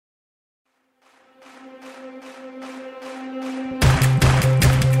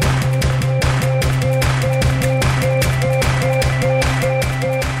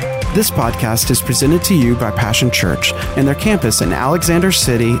This podcast is presented to you by Passion Church and their campus in Alexander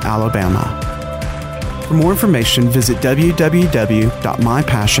City, Alabama. For more information, visit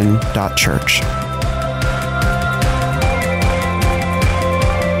www.mypassion.church.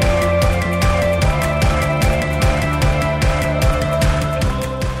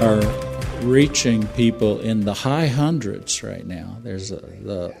 Are reaching people in the high hundreds right now.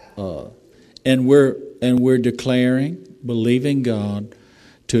 And we're declaring, believing God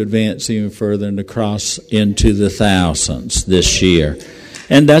to advance even further and to cross into the thousands this year.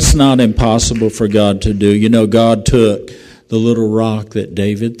 And that's not impossible for God to do. You know, God took the little rock that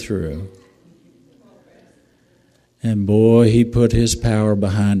David threw, and boy, he put his power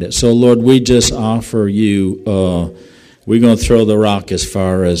behind it. So, Lord, we just offer you, we're going to throw the rock as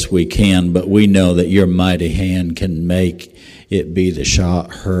far as we can, but we know that your mighty hand can make it be the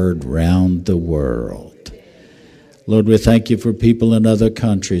shot heard round the world. Lord, we thank you for people in other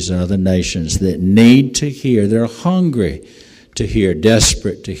countries and other nations that need to hear. They're hungry to hear,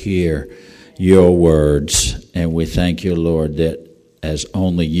 desperate to hear your words. And we thank you, Lord, that as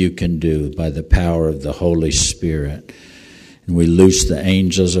only you can do by the power of the Holy Spirit. And we loose the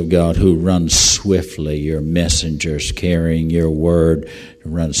angels of God who run swiftly, your messengers carrying your word, to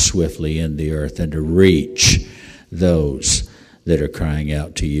run swiftly in the earth and to reach those that are crying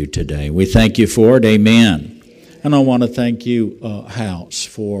out to you today. We thank you for it. Amen. And I want to thank you, House,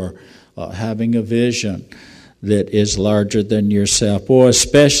 for having a vision that is larger than yourself. Boy,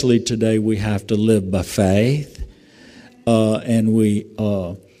 especially today, we have to live by faith, and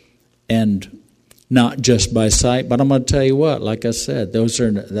not just by sight. But I'm going to tell you what, like I said,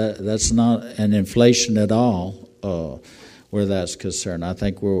 that's not an inflation at all where that's concerned. I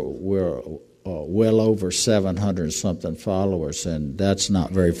think we're well over 700 something followers, and that's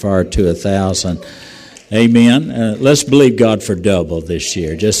not very far to 1,000. Amen. Let's believe God for double this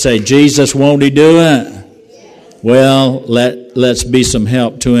year. Just say, Jesus, won't he do it? Well, let's be some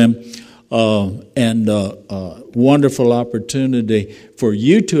help to him. Wonderful opportunity for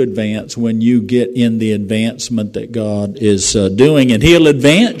you to advance when you get in the advancement that God is doing. And he'll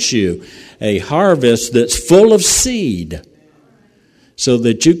advance you a harvest that's full of seed so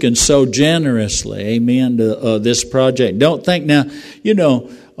that you can sow generously, amen, to this project. Don't think now,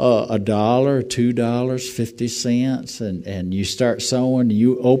 $1, $2, 50 cents, and you start sowing,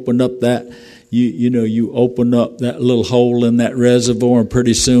 you open up that, you open up that little hole in that reservoir, and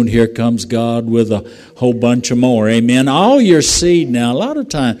pretty soon here comes God with a whole bunch of more. Amen. All your seed now, a lot of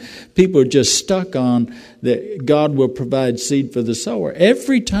times people are just stuck on that God will provide seed for the sower.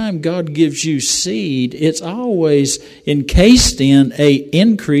 Every time God gives you seed, it's always encased in a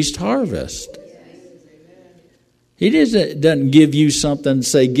increased harvest. He doesn't give you something and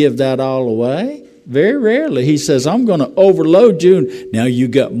say, give that all away. Very rarely. He says, I'm going to overload you. Now you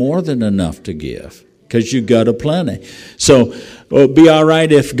got more than enough to give because you got a plenty. So it'll be all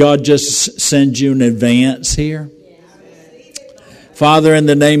right if God just sends you an advance here. Father, in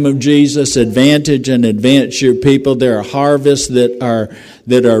the name of Jesus, advantage and advance your people. There are harvests that are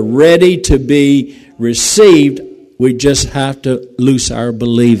ready to be received. We just have to loose our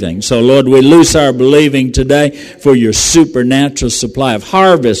believing. So, Lord, we loose our believing today for your supernatural supply of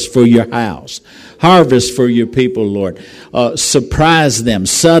harvest for your house. Harvest for your people, Lord. Surprise them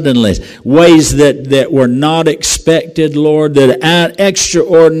suddenly. Ways that were not expected, Lord, that are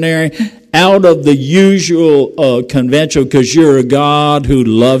extraordinary, out of the usual conventional, because you're a God who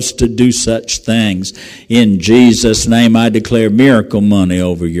loves to do such things. In Jesus' name, I declare miracle money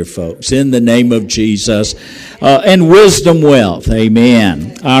over your folks. In the name of Jesus. And wisdom wealth.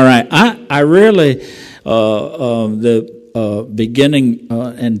 Amen. All right. I really, beginning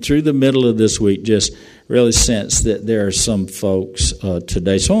and through the middle of this week, just really sense that there are some folks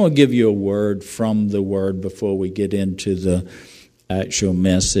today. So I want to give you a word from the Word before we get into the actual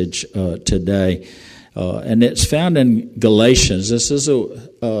message today. And it's found in Galatians. This is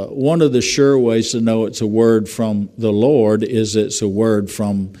one of the sure ways to know it's a word from the Lord is it's a word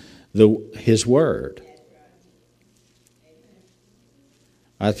from His Word.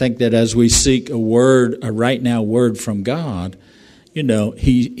 I think that as we seek a right now word from God,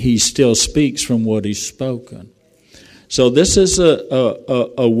 He still speaks from what He's spoken. So this is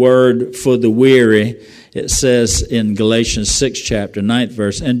a word for the weary. It says in Galatians 6 chapter 9th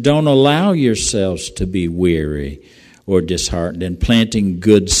verse, and don't allow yourselves to be weary or disheartened in planting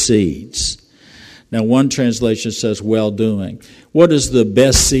good seeds. Now one translation says well-doing. What is the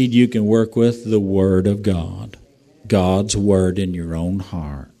best seed you can work with? The Word of God. God's Word in your own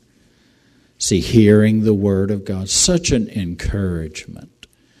heart. See, hearing the Word of God, such an encouragement.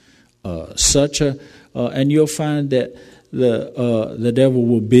 And you'll find that the devil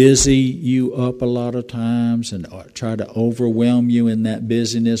will busy you up a lot of times and try to overwhelm you in that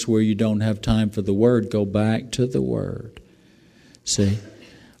busyness where you don't have time for the Word. Go back to the Word. See?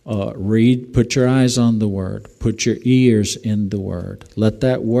 Read, put your eyes on the Word. Put your ears in the Word. Let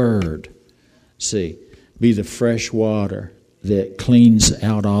that Word, be the fresh water that cleans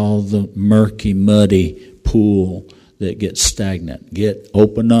out all the murky, muddy pool that gets stagnant.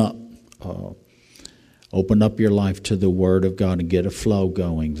 Open up your life to the Word of God and get a flow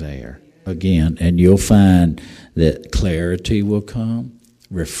going there again. And you'll find that clarity will come,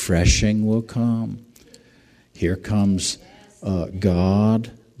 refreshing will come. Here comes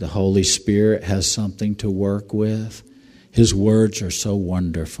God. The Holy Spirit has something to work with. His words are so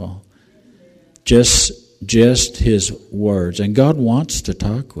wonderful. Just His words. And God wants to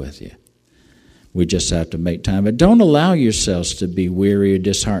talk with you. We just have to make time. But don't allow yourselves to be weary or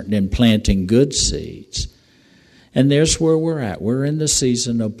disheartened in planting good seeds. And there's where we're at. We're in the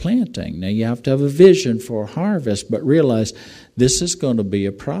season of planting. Now you have to have a vision for a harvest, but realize this is going to be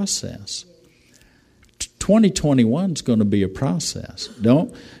a process. 2021 is going to be a process.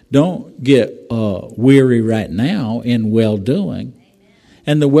 Don't get weary right now in well-doing.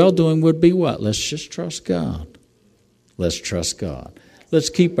 And the well-doing would be what? Let's just trust God. Let's trust God. Let's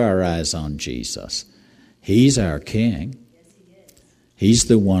keep our eyes on Jesus. He's our King. He's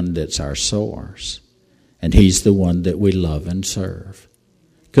the one that's our source. And He's the one that we love and serve.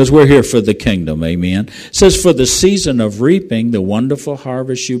 Because we're here for the kingdom, amen. It says, for the season of reaping, the wonderful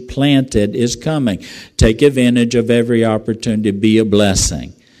harvest you planted is coming. Take advantage of every opportunity to be a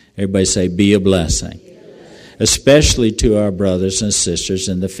blessing. Everybody say, be a blessing. Especially to our brothers and sisters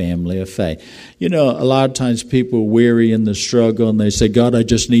in the family of faith. You know, a lot of times people are weary in the struggle and they say, God, I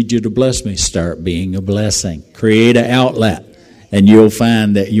just need you to bless me. Start being a blessing. Create an outlet. And you'll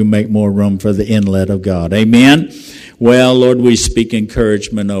find that you make more room for the inlet of God. Amen? Well, Lord, we speak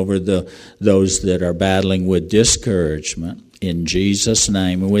encouragement over those that are battling with discouragement in Jesus'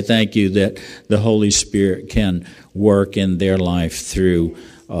 name. And we thank you that the Holy Spirit can work in their life through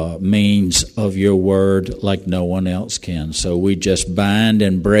means of your word like no one else can. So we just bind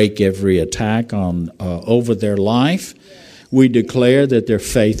and break every attack on over their life. We declare that their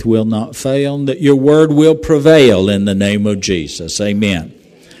faith will not fail and that your word will prevail in the name of Jesus. Amen.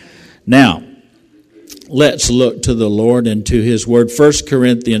 Now, let's look to the Lord and to His word. 1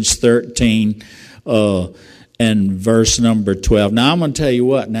 Corinthians 13 and verse number 12. Now, I'm going to tell you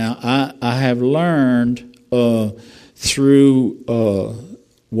what. Now, I have learned through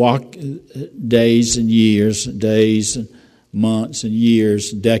days and months and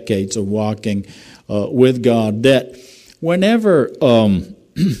years, decades of walking with God, that whenever,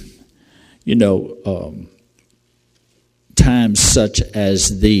 times such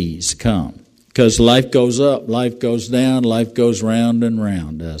as these come, because life goes up, life goes down, life goes round and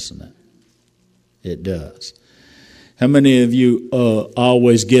round, doesn't it? It does. How many of you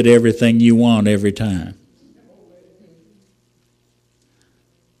always get everything you want every time?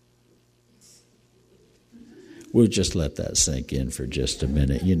 We'll just let that sink in for just a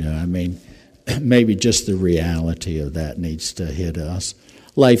minute. Maybe just the reality of that needs to hit us.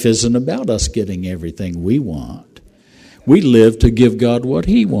 Life isn't about us getting everything we want. We live to give God what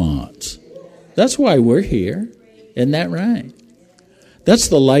He wants. That's why we're here. Isn't that right? That's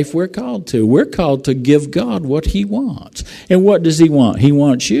the life we're called to. We're called to give God what He wants. And what does He want? He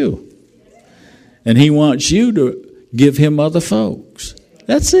wants you. And He wants you to give Him other folks.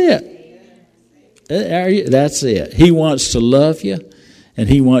 That's it. That's it. He wants to love you, and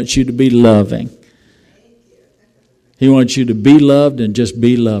He wants you to be loving. He wants you to be loved and just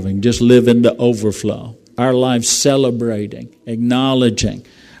be loving. Just live in the overflow. Our lives celebrating, acknowledging,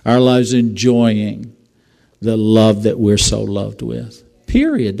 our lives enjoying the love that we're so loved with.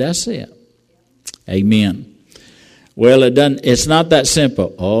 Period. That's it. Amen. Well, it's not that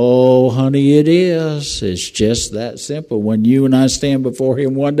simple. Oh, honey, it is. It's just that simple. When you and I stand before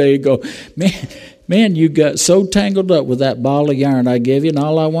Him one day and go, man, you got so tangled up with that ball of yarn I gave you, and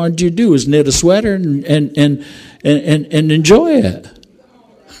all I wanted you to do was knit a sweater and enjoy it.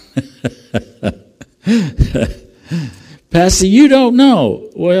 Pastor, you don't know.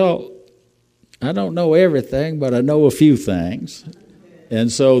 Well, I don't know everything, but I know a few things.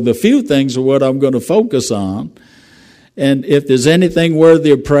 And so the few things are what I'm going to focus on. And if there's anything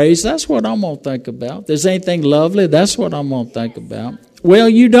worthy of praise, that's what I'm going to think about. If there's anything lovely, that's what I'm going to think about. Well,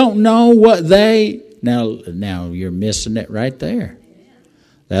 you don't know what they... Now you're missing it right there.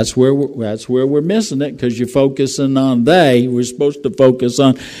 That's where we're missing it, because you're focusing on they. We're supposed to focus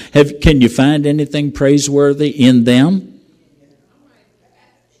on, can you find anything praiseworthy in them?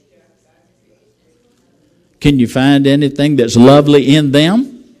 Can you find anything that's lovely in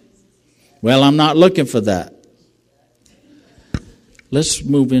them? Well, I'm not looking for that. Let's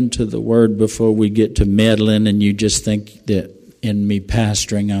move into the Word before we get to meddling and you just think that in me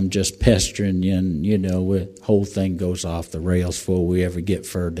pastoring, I'm just pestering you and, the whole thing goes off the rails before we ever get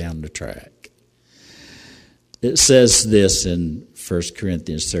further down the track. It says this in 1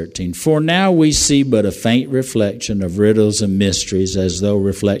 Corinthians 13, "For now we see but a faint reflection of riddles and mysteries as though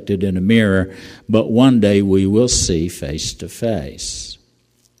reflected in a mirror, but one day we will see face to face.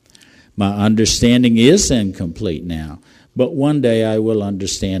 My understanding is incomplete now, but one day I will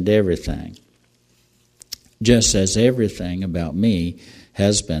understand everything, just as everything about me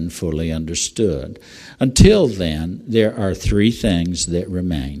has been fully understood. Until then, there are three things that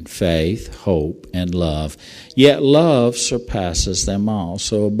remain: faith, hope, and love. Yet love surpasses them all.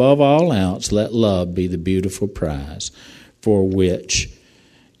 So above all else, let love be the beautiful prize for which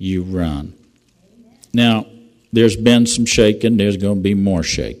you run." Now, there's been some shaking. There's going to be more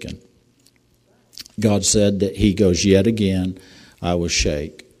shaking. God said that He goes, "Yet again, I will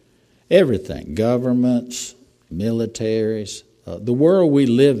shake." Everything, governments, militaries, the world we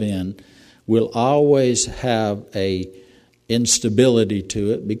live in will always have a instability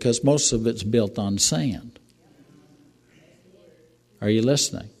to it because most of it's built on sand. Are you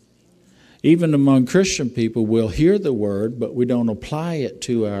listening? Even among Christian people, we'll hear the word, but we don't apply it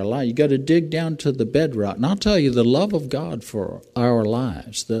to our life. You got to dig down to the bedrock. And I'll tell you, the love of God for our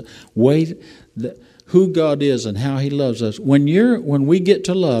lives, the way, who God is and how He loves us. When we get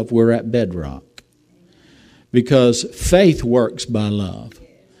to love, we're at bedrock. Because faith works by love.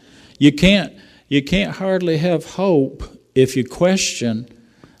 You can't hardly have hope if you question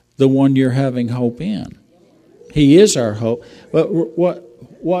the one you're having hope in. He is our hope. But what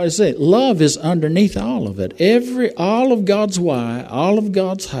is it? Love is underneath all of it. All of God's why, all of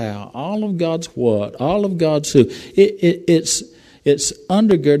God's how, all of God's what, all of God's who. It's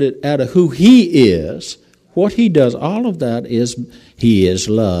undergirded out of who He is, what He does. All of that is He is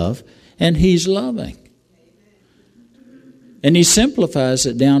love, and He's loving. And He simplifies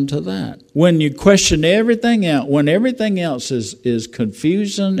it down to that. When you question everything out, when everything else is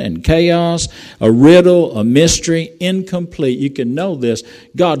confusion and chaos, a riddle, a mystery, incomplete, you can know this: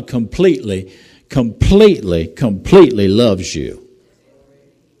 God completely loves you.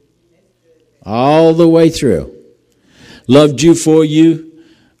 All the way through. Loved you for you,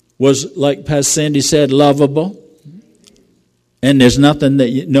 was, like Pastor Sandy said, lovable. And there's nothing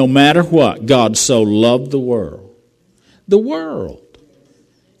that, no matter what, God so loved the world. The world.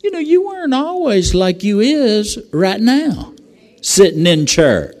 You weren't always like you is right now, sitting in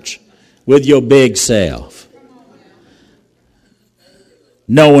church with your big self,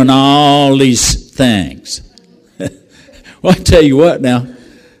 knowing all these things. Well, I tell you what now,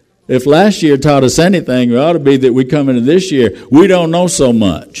 if last year taught us anything, it ought to be that we come into this year, we don't know so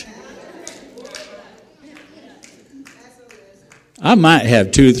much. I might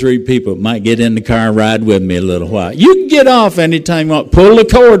have 2 or 3 people that might get in the car and ride with me a little while. You can get off anytime you want. Pull the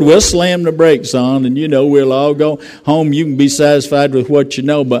cord, we'll slam the brakes on, and we'll all go home. You can be satisfied with what you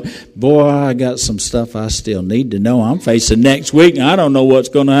know. But, boy, I got some stuff I still need to know. I'm facing next week, and I don't know what's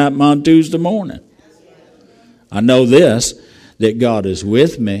going to happen on Tuesday morning. I know this, that God is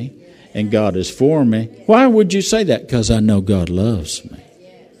with me, and God is for me. Why would you say that? Because I know God loves me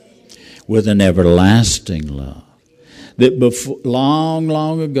with an everlasting love. That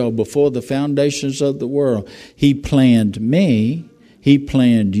long ago, before the foundations of the world, He planned me, He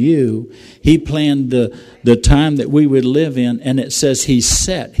planned you, He planned the time that we would live in, and it says He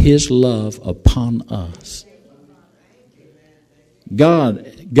set His love upon us. God,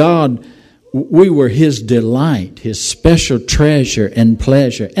 we were His delight, His special treasure and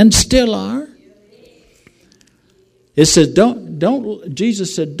pleasure, and still are. It said,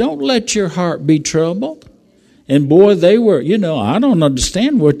 Jesus said, don't let your heart be troubled. And boy, they were, I don't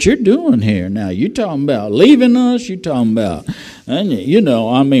understand what you're doing here. Now, you're talking about leaving us, you're talking about, and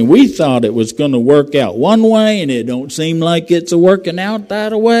we thought it was going to work out one way, and it don't seem like it's working out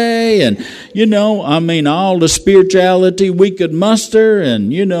that way. And, all the spirituality we could muster,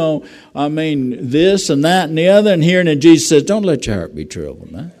 and, this and that and the other. And hearing it, Jesus says, don't let your heart be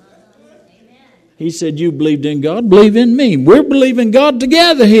troubled, man. He said, you believed in God, believe in me. We're believing God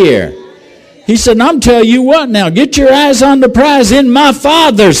together here. He said, I'm telling you what now, get your eyes on the prize in my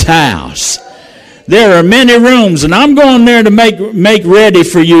Father's house. There are many rooms, and I'm going there to make ready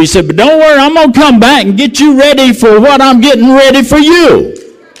for you. He said, but don't worry, I'm going to come back and get you ready for what I'm getting ready for you.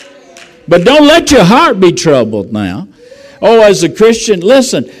 But don't let your heart be troubled now. Oh, as a Christian,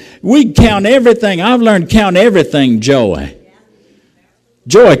 listen, we count everything. I've learned to count everything joy.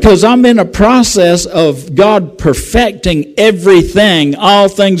 Joy, because I'm in a process of God perfecting everything, all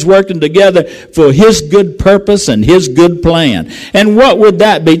things working together for His good purpose and His good plan. And what would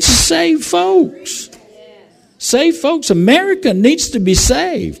that be? To save folks. Save folks. America needs to be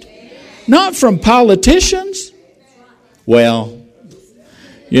saved. Not from politicians. Well,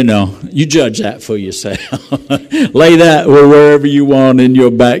 you know, you judge that for yourself. Lay that wherever you want in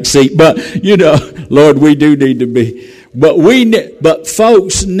your back seat. But, you know, Lord, we do need to be. But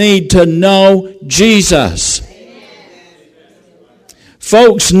folks need to know Jesus.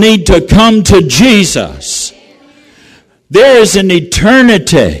 Folks need to come to Jesus. There is an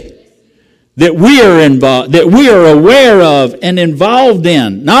eternity that we are involved, that we are aware of and involved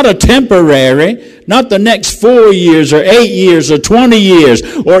in, not a temporary, not the next 4 years or 8 years or 20 years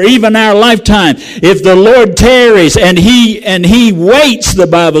or even our lifetime. If the Lord tarries and he waits, the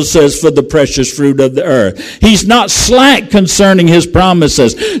Bible says, for the precious fruit of the earth. He's not slack concerning His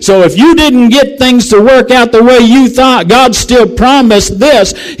promises. So if you didn't get things to work out the way you thought, God still promised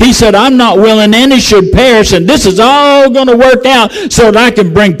this. He said, I'm not willing any should perish, and this is all going to work out so that I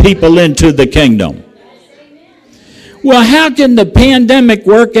can bring people into the kingdom. Well, how can the pandemic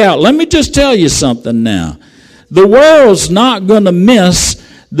work out? Let me just tell you something now. The world's not going to miss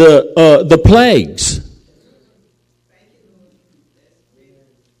the plagues.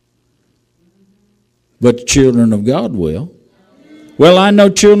 But the children of God will. Well, I know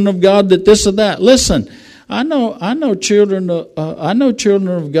children of God that this or that. Listen, I know children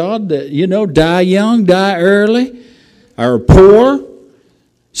of God that, you know, die young, die early, are poor,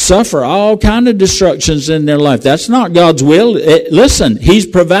 suffer all kind of destructions in their life. That's not God's will. Listen, He's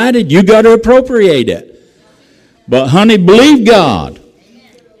provided. You got to appropriate it. But honey, believe God.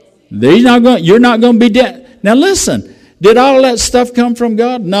 You're not going to be dead. Now listen, did all that stuff come from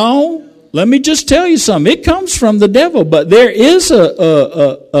God? No. Let me just tell you something. It comes from the devil. But there is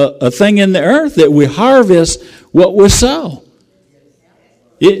a thing in the earth that we harvest what we sow.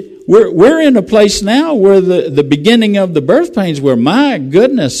 We're in a place now where the beginning of the birth pains, where, my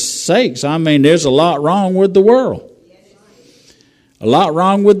goodness sakes, I mean, there's a lot wrong with the world. A lot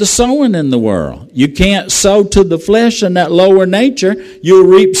wrong with the sowing in the world. You can't sow to the flesh and that lower nature. You'll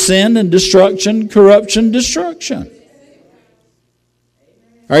reap sin and destruction, corruption, destruction.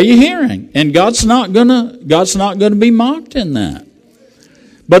 Are you hearing? And God's not gonna be mocked in that.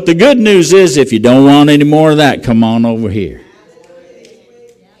 But the good news is, if you don't want any more of that, come on over here.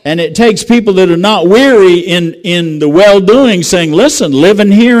 And it takes people that are not weary in the well-doing, saying, listen,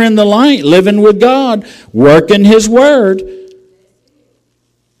 living here in the light, living with God, working His Word.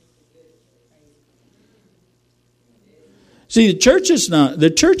 See, the church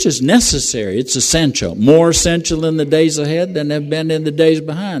is necessary. It's essential. More essential in the days ahead than they've been in the days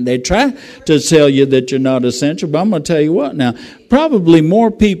behind. They try to tell you that you're not essential, but I'm going to tell you what now. Probably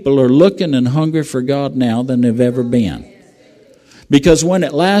more people are looking and hungry for God now than they've ever been. Because when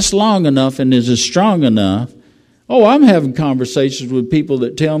it lasts long enough and is strong enough, I'm having conversations with people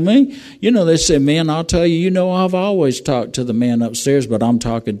that tell me, they say, man, I'll tell you, I've always talked to the man upstairs, but I'm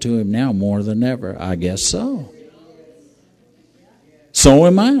talking to him now more than ever. I guess so. So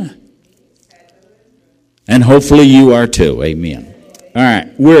am I. And hopefully you are too. Amen. All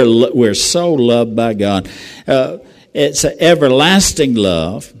right. We're so loved by God. It's an everlasting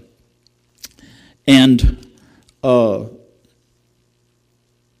love. And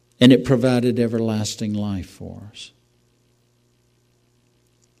it provided everlasting life for us.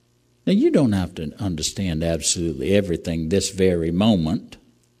 Now, you don't have to understand absolutely everything this very moment.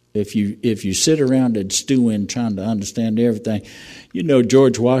 If you sit around and stew in trying to understand everything,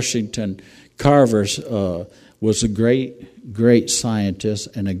 George Washington Carver was a great scientist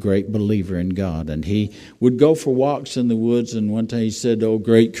and a great believer in God. And he would go for walks in the woods, and one time he said, "Oh,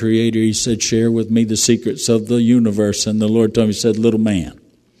 great Creator," he said, "share with me the secrets of the universe." And the Lord told him, He said, "Little man,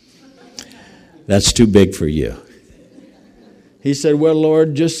 that's too big for you." He said, "Well,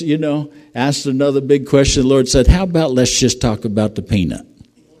 Lord, just, asked another big question." The Lord said, "How about let's just talk about the peanut?"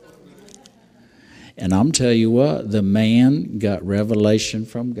 And I'm telling you what, the man got revelation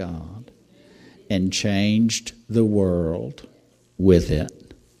from God and changed the world with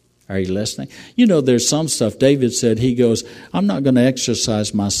it. Are you listening? There's some stuff David said, he goes, "I'm not going to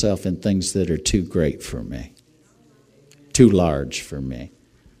exercise myself in things that are too great for me, too large for me."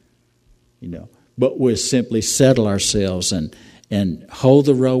 But we'll simply settle ourselves and hold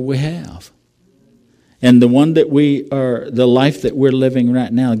the road we have. And the one that the life that we're living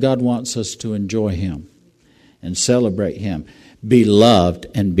right now, God wants us to enjoy Him and celebrate Him. Be loved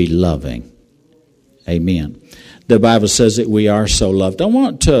and be loving. Amen. The Bible says that we are so loved. I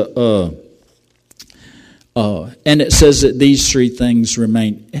want to And it says that these three things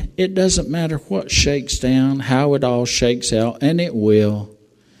remain. It doesn't matter what shakes down, how it all shakes out, and it will.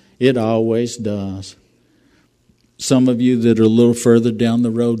 It always does. Some of you that are a little further down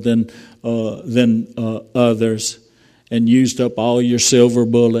the road than others and used up all your silver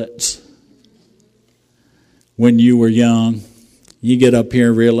bullets when you were young, you get up here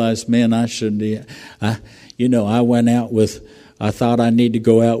and realize, man, I shouldn't. I went out with. I thought I need to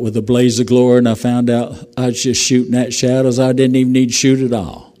go out with a blaze of glory, and I found out I was just shooting at shadows. I didn't even need to shoot at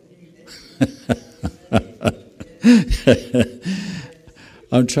all.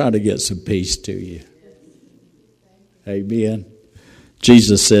 I'm trying to get some peace to you. Amen.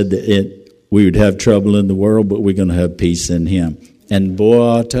 Jesus said that we would have trouble in the world, but we're going to have peace in Him. And boy,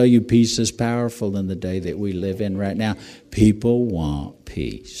 I'll tell you, peace is powerful in the day that we live in right now. People want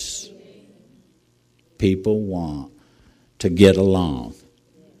peace. People want to get along.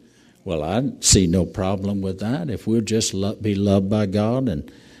 Well, I see no problem with that. If we'll just be loved by God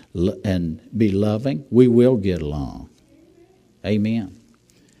and be loving, we will get along. Amen.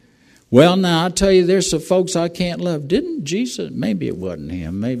 Well, now, I tell you, there's some folks I can't love. Didn't Jesus, maybe it wasn't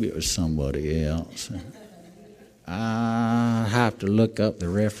Him, maybe it was somebody else. I have to look up the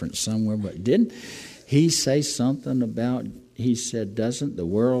reference somewhere, but didn't He say something about, He said, doesn't the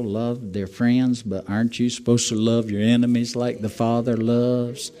world love their friends, but aren't you supposed to love your enemies like the Father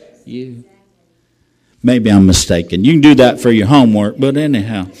loves you? Maybe I'm mistaken. You can do that for your homework, but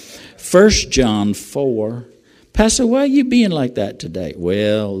anyhow, 1 John 4. Pastor, why are you being like that today?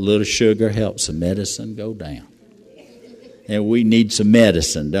 Well, a little sugar helps the medicine go down. And we need some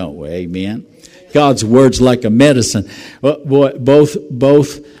medicine, don't we? Amen. God's word's like a medicine. Both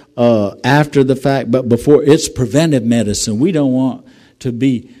after the fact, but before. It's preventive medicine. We don't want to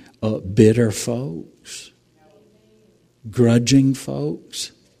be bitter folks, grudging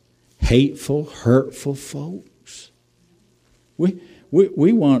folks, hateful, hurtful folks.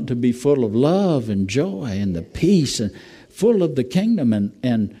 We want to be full of love and joy and the peace and full of the kingdom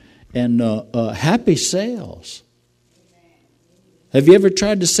and happy sales. Have you ever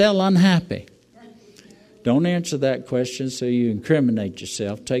tried to sell unhappy? Don't answer that question so you incriminate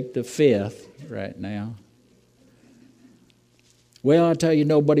yourself. Take the fifth right now. Well, I tell you,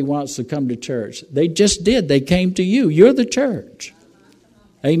 nobody wants to come to church. They just did. They came to you. You're the church.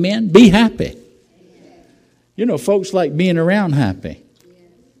 Amen. Be happy. You know, folks like being around happy.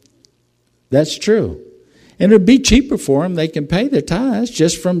 That's true. And it'll be cheaper for them. They can pay their tithes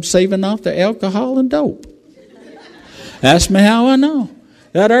just from saving off the alcohol and dope. Ask me how I know.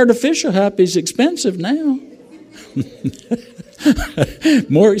 That artificial happy is expensive now.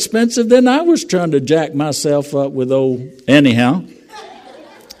 More expensive than I was trying to jack myself up with old. Anyhow.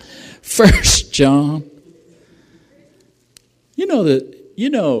 1 John. You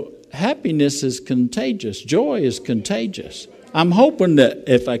know, happiness is contagious. Joy is contagious. I'm hoping that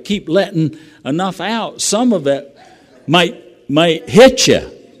if I keep letting enough out, some of it might hit you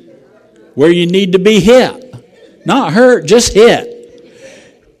where you need to be hit. Not hurt, just hit.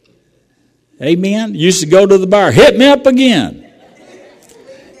 Amen. Used to go to the bar, hit me up again.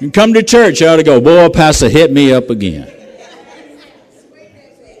 You come to church, you ought to go, boy, Pastor, hit me up again.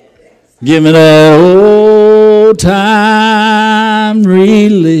 Give me that old time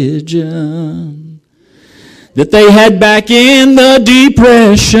religion that they had back in the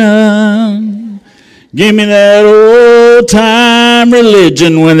Depression. Give me that old time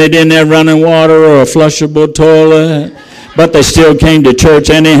religion when they didn't have running water or a flushable toilet. But they still came to church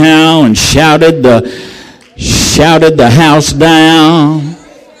anyhow and shouted the house down.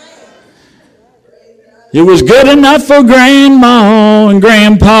 It was good enough for Grandma and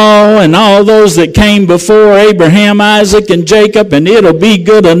Grandpa and all those that came before Abraham, Isaac, and Jacob, and it'll be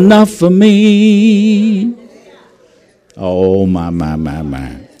good enough for me. Oh, my.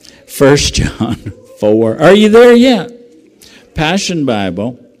 1 John 4. Are you there yet? Passion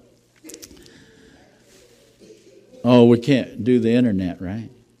Bible. Oh, we can't do the internet,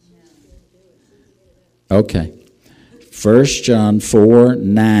 right? Okay. 1 John 4,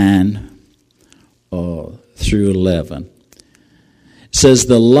 9 through 11. It says,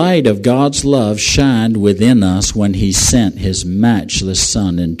 the light of God's love shined within us when He sent His matchless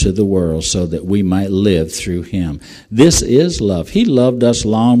Son into the world so that we might live through Him. This is love. He loved us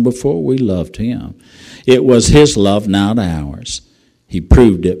long before we loved Him. It was His love, not ours. He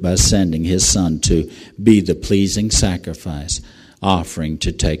proved it by sending His Son to be the pleasing sacrifice, offering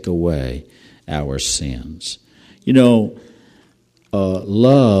to take away our sins. You know,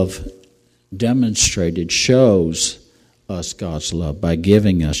 love demonstrated shows us God's love by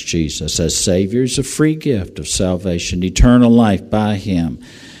giving us Jesus as Savior. It's a free gift of salvation, eternal life by Him,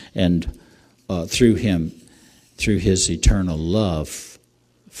 and through Him through his eternal love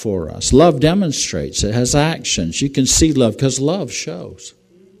for us. Love demonstrates. It has actions. You can see love because love shows.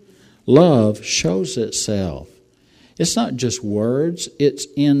 Love shows itself. It's not just words. It's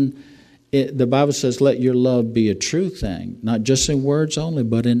in it. The Bible says, let your love be a true thing, not just in words only,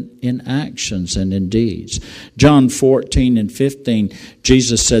 but in actions and in deeds. John 14:15,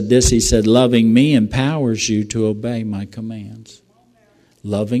 Jesus said this. He said, loving me empowers you to obey my commands.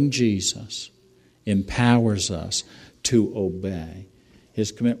 Loving Jesus empowers us to obey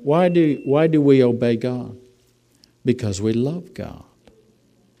his command. Why do we obey God? Because we love God.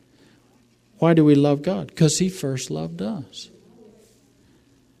 Why do we love God? Because he first loved us.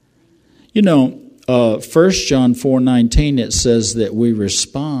 You know, 1 John 4:19, it says that we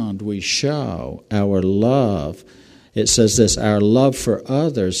respond, we show our love. It says this, our love for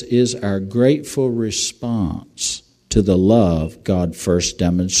others is our grateful response to the love God first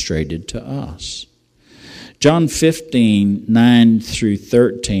demonstrated to us. John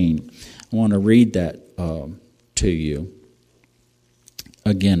 15:9-13, I want to read that to you.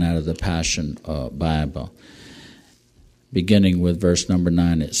 Again, out of the Passion Bible. Beginning with verse number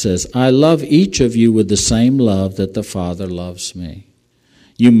 9, it says, I love each of you with the same love that the Father loves me.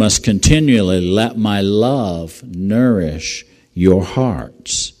 You must continually let my love nourish your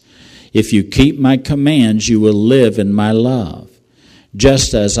hearts. If you keep my commands, you will live in my love,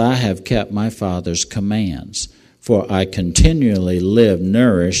 just as I have kept my Father's commands. For I continually live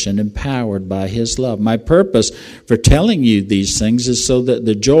nourished and empowered by his love. My purpose for telling you these things is so that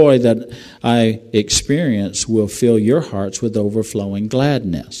the joy that I experience will fill your hearts with overflowing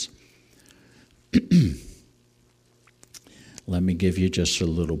gladness. Let me give you just a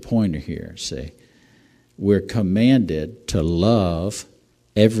little pointer here. See, we're commanded to love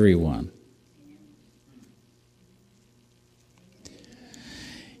everyone.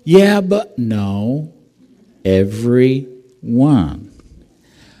 Yeah, but no. Everyone.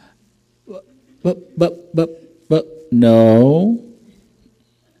 But no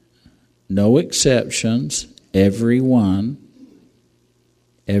exceptions. Everyone.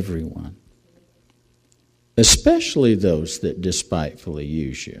 Especially those that despitefully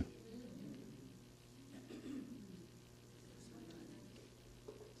use you.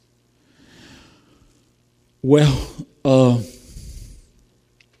 Well,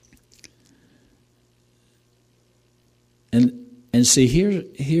 And see,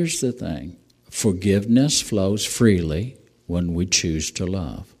 here's the thing. Forgiveness flows freely when we choose to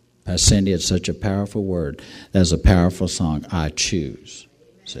love. Pastor Sandy had such a powerful word. That's a powerful song, I choose.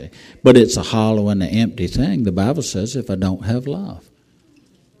 See, but it's a hollow and an empty thing. The Bible says if I don't have love.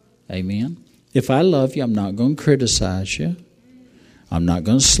 Amen? If I love you, I'm not going to criticize you. I'm not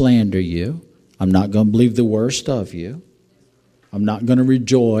going to slander you. I'm not going to believe the worst of you. I'm not going to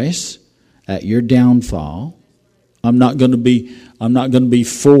rejoice at your downfall. I'm not going to be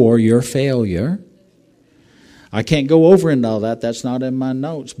for your failure. I can't go over into all that. That's not in my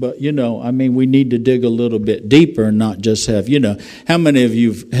notes. But, we need to dig a little bit deeper and not just have, how many of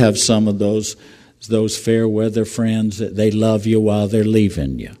you have some of those fair weather friends that they love you while they're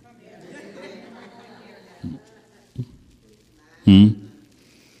leaving you?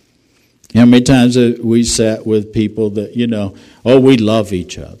 How many times have we sat with people that, we love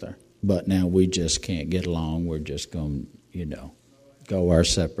each other. But now we just can't get along. We're just going, go our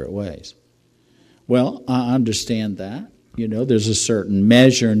separate ways. Well, I understand that. There's a certain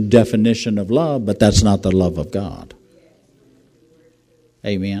measure and definition of love, but that's not the love of God.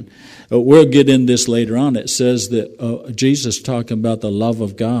 Amen. We'll get in this later on. It says that Jesus talking about the love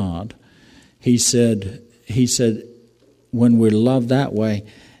of God, he said, when we love that way,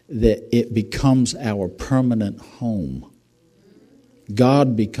 that it becomes our permanent home.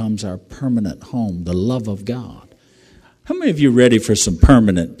 God becomes our permanent home, the love of God. How many of you are ready for some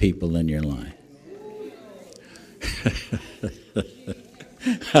permanent people in your life?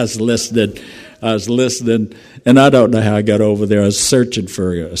 I was listening, and I don't know how I got over there. I was searching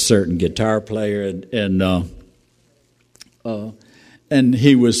for a certain guitar player, and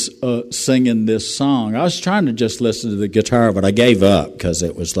he was singing this song. I was trying to just listen to the guitar, but I gave up because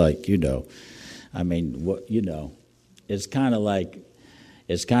it was like, it's kind of like.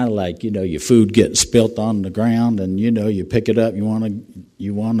 It's kind of like, your food getting spilt on the ground, and you pick it up. You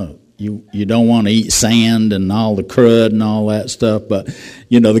don't want to eat sand and all the crud and all that stuff. But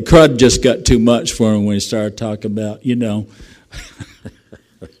the crud just got too much for him when he started talking about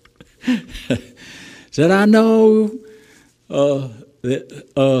said, I know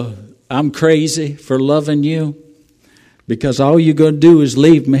that I'm crazy for loving you because all you're going to do is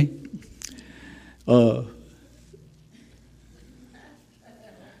leave me.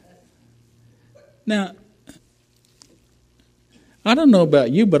 Now, I don't know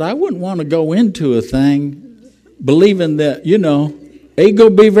about you, but I wouldn't want to go into a thing believing that, it ain't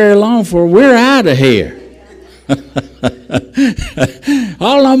going to be very long before we're out of here.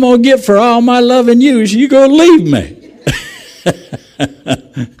 All I'm going to get for all my loving you is you going to leave me.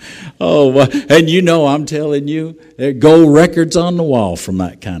 Oh, and I'm telling you, there are gold records on the wall from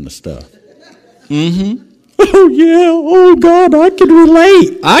that kind of stuff. Mm-hmm. Oh, yeah. Oh, God, I can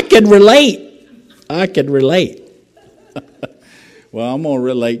relate. Well, I'm going to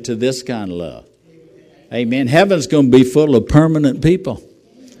relate to this kind of love. Amen. Heaven's going to be full of permanent people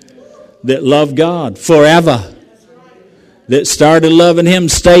that love God forever. That started loving Him,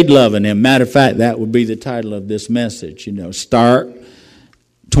 stayed loving Him. Matter of fact, that would be the title of this message. Start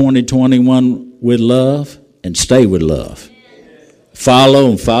 2021 with love and stay with love. Follow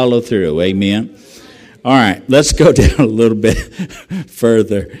and follow through. Amen. All right, let's go down a little bit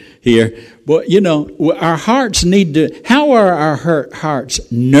further here. But, our hearts how are our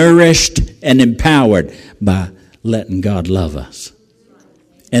hearts nourished and empowered? By letting God love us.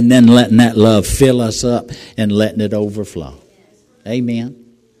 And then letting that love fill us up and letting it overflow. Amen.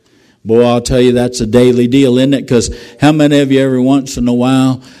 Boy, I'll tell you, that's a daily deal, isn't it? Because how many of you every once in a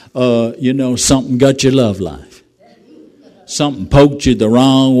while, something got your love life? Something poked you the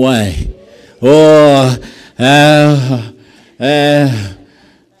wrong way. Oh,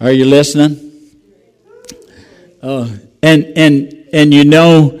 are you listening?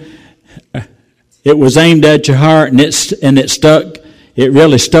 It was aimed at your heart, and it stuck. It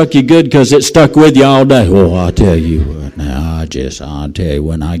really stuck you good because it stuck with you all day. Oh, I'll tell you what now. I'll tell you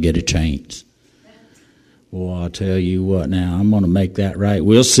when I get a chance. Oh, I'll tell you what now. I'm going to make that right.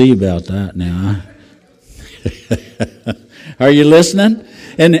 We'll see about that now. Are you listening?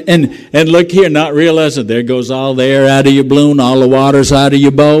 And look here, not realizing there goes all the air out of your balloon, all the water's out of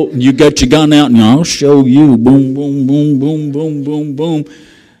your boat, and you got your gun out, and I'll show you. Boom, boom, boom, boom, boom, boom, boom.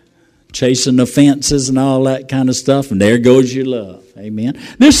 Chasing the fences and all that kind of stuff, and there goes your love. Amen.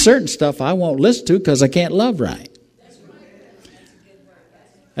 There's certain stuff I won't listen to because I can't love right.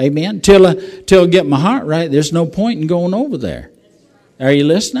 Amen. Till I get my heart right, there's no point in going over there. Are you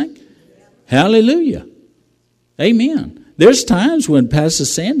listening? Hallelujah. Amen. There's times when Pastor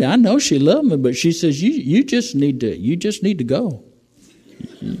Sandy, I know she loved me, but she says, you just need to go.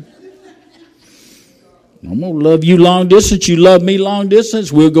 I'm going to love you long distance. You love me long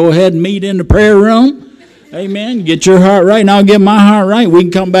distance. We'll go ahead and meet in the prayer room. Amen. Get your heart right, and I'll get my heart right. We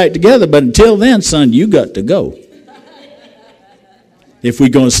can come back together. But until then, son, you got to go. If we're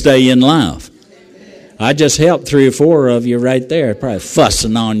going to stay in life. I just helped 3 or 4 of you right there, probably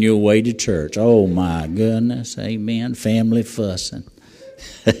fussing on your way to church. Oh, my goodness. Amen. Family fussing.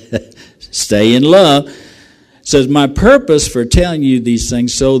 Stay in love. It says, my purpose for telling you these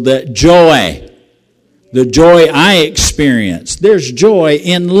things so that joy, the joy I experience, there's joy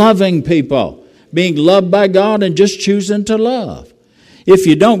in loving people, being loved by God and just choosing to love. If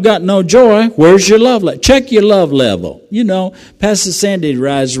you don't got no joy, where's your love level? Check your love level. Pastor Sandy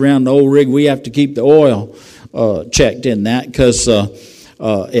rides around the old rig. We have to keep the oil checked in that because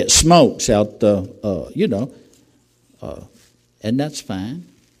it smokes out the, and that's fine.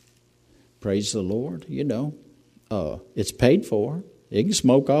 Praise the Lord. It's paid for. It can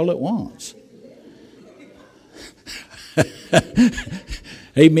smoke all it wants.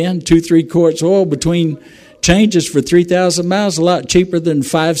 Amen. 2-3 quarts oil between changes for 3,000 miles, a lot cheaper than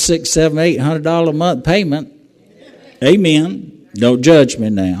 $500, $600, $700, $800 a month payment. Amen. Don't judge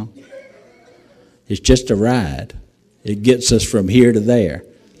me now. It's just a ride. It gets us from here to there.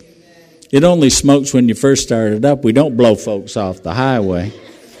 It only smokes when you first start it up. We don't blow folks off the highway.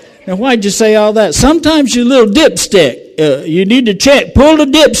 Now, why'd you say all that? Sometimes your little dipstick, you need to check, pull the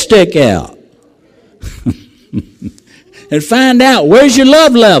dipstick out. And find out, where's your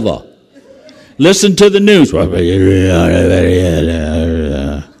love level? Listen to the news. Get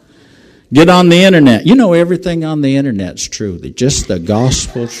on the internet. Everything on the internet's true. Just the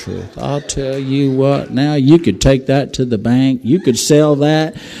gospel truth. I'll tell you what, now you could take that to the bank. You could sell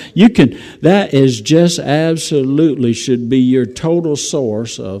that. That is just absolutely should be your total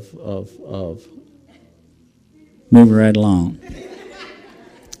source of moving right along.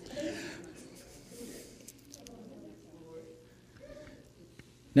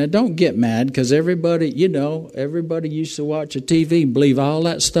 Now, don't get mad because everybody used to watch a TV and believe all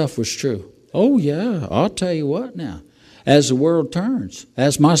that stuff was true. Oh, yeah, I'll tell you what now. As the world turns,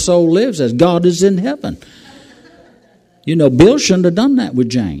 as my soul lives, as God is in heaven. Bill shouldn't have done that with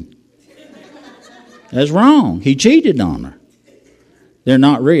Jane. That's wrong. He cheated on her. They're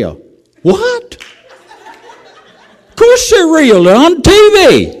not real. What? Of course they're real. They're on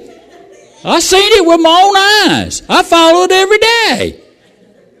TV. I seen it with my own eyes. I follow it every day.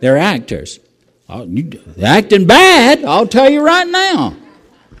 They're actors. They're acting bad, I'll tell you right now.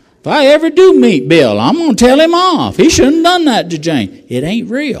 If I ever do meet Bill, I'm going to tell him off. He shouldn't have done that to Jane. It ain't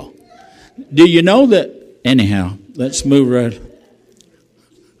real. Do you know that? Anyhow, let's move right.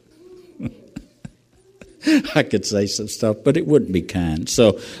 I could say some stuff, but it wouldn't be kind.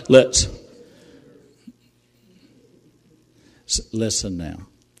 So let's listen now.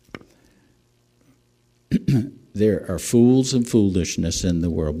 There are fools and foolishness in the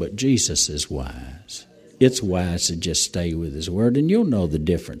world, but Jesus is wise. It's wise to just stay with His Word, and you'll know the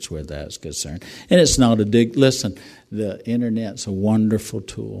difference where that's concerned. And it's not a dig. Listen, the Internet's a wonderful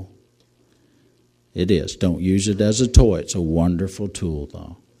tool. It is. Don't use it as a toy. It's a wonderful tool,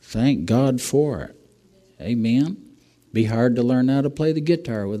 though. Thank God for it. Amen. Be hard to learn how to play the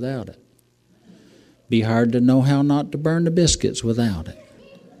guitar without it. Be hard to know how not to burn the biscuits without it.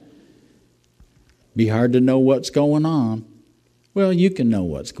 Be hard to know what's going on. Well, you can know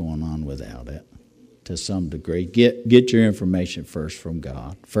what's going on without it to some degree. Get your information first from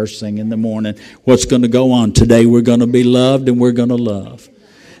God. First thing in the morning, what's going to go on? Today we're going to be loved and we're going to love.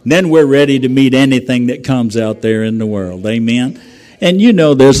 And then we're ready to meet anything that comes out there in the world. Amen. And you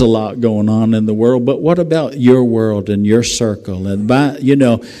know there's a lot going on in the world, but what about your world and your circle? And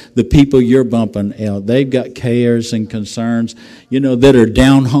the people you're bumping out, they've got cares and concerns, that are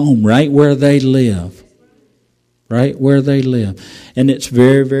down home, right where they live. Right where they live. And it's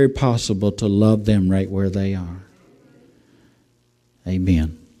very, very possible to love them right where they are.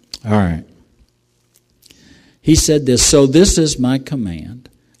 Amen. All right. He said this, so this is my command.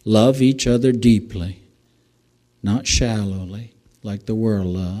 Love each other deeply, not shallowly, like the world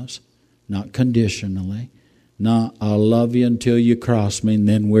loves, not conditionally, not I'll love you until you cross me and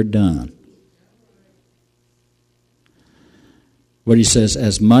then we're done. What he says,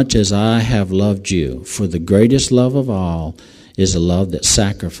 as much as I have loved you, for the greatest love of all is a love that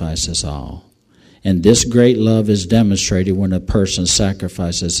sacrifices all. And this great love is demonstrated when a person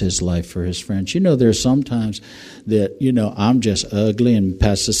sacrifices his life for his friends. There's sometimes that, I'm just ugly and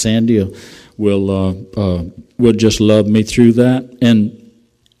Pastor Sandy will just love me through that. And,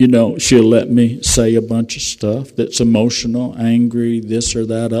 she'll let me say a bunch of stuff that's emotional, angry, this or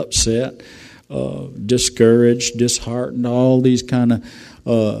that, upset, discouraged, disheartened, all these kind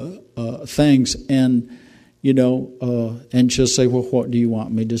of things. And, and she'll say, well, what do you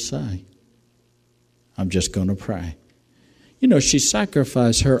want me to say? I'm just going to pray. She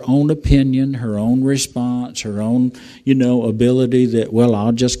sacrificed her own opinion, her own response, her own, ability that, well,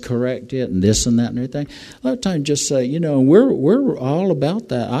 I'll just correct it and this and that and everything. A lot of times just say, we're all about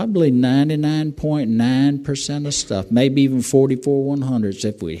that. I believe 99.9% of stuff, maybe even 44/100s,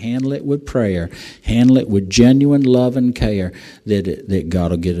 if we handle it with prayer, handle it with genuine love and care, that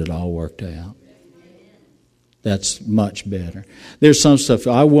God will get it all worked out. That's much better. There's some stuff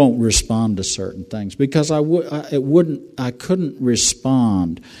I won't respond to certain things because I couldn't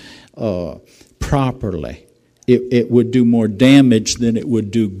respond properly. It would do more damage than it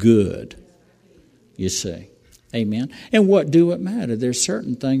would do good. You see, amen. And what do it matter? There's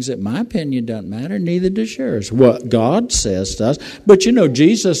certain things that my opinion doesn't matter, neither does yours. What God says does. But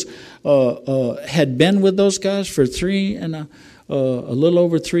Jesus had been with those guys for a little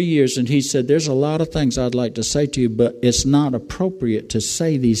over 3 years, and he said, there's a lot of things I'd like to say to you, but it's not appropriate to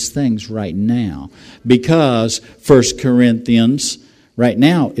say these things right now because 1 Corinthians, right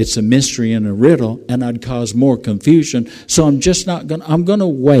now, it's a mystery and a riddle, and I'd cause more confusion, so I'm going to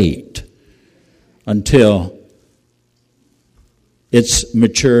wait until it's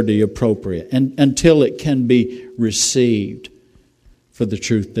maturity appropriate and until it can be received for the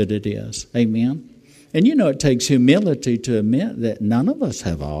truth that it is. Amen? And it takes humility to admit that none of us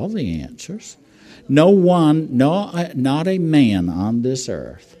have all the answers. No one, not a man on this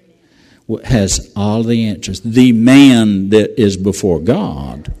earth has all the answers. The man that is before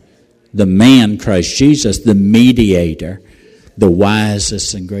God, the man Christ Jesus, the mediator, the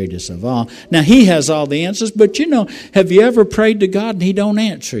wisest and greatest of all. Now, he has all the answers, but have you ever prayed to God and he don't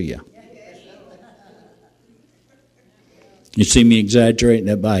answer you? You see me exaggerating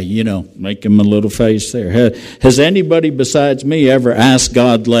that by, making my little face there. Has anybody besides me ever asked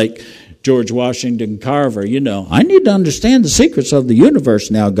God like George Washington Carver, I need to understand the secrets of the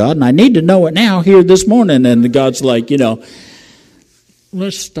universe now, God, and I need to know it now here this morning. And God's like,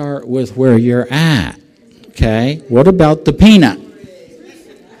 let's start with where you're at, okay? What about the peanut?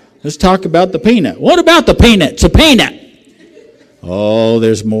 Let's talk about the peanut. What about the peanut? It's a peanut. Oh,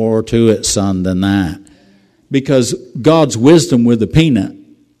 there's more to it, son, than that. Because God's wisdom with a peanut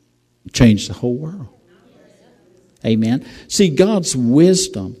changed the whole world. Amen. See, God's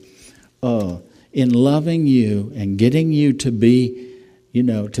wisdom in loving you and getting you to be,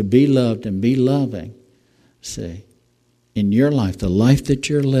 to be loved and be loving, see, in your life, the life that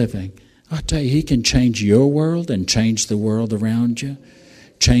you're living, I'll tell you, He can change your world and change the world around you,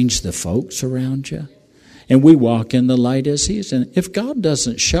 change the folks around you. And we walk in the light as He is. And if God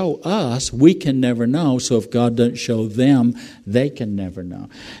doesn't show us, we can never know. So if God doesn't show them, they can never know.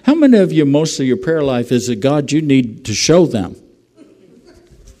 How many of you, most of your prayer life is that God, you need to show them?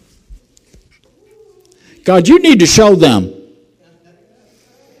 God, you need to show them.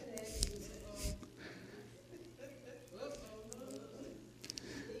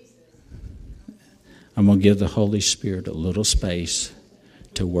 I'm going to give the Holy Spirit a little space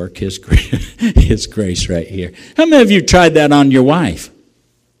to work His grace right here. How many of you tried that on your wife?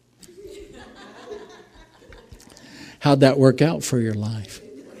 How'd that work out for your life?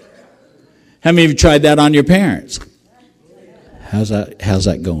 How many of you tried that on your parents? How's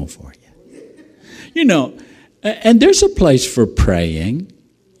that going for you? And there's a place for praying,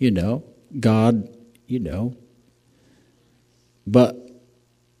 God,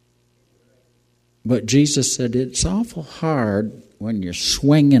 but Jesus said it's awful hard when you're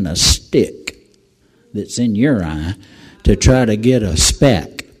swinging a stick that's in your eye to try to get a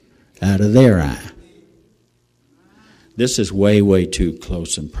speck out of their eye. This is way, way too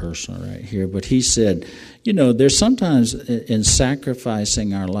close and personal right here. But He said, there's sometimes in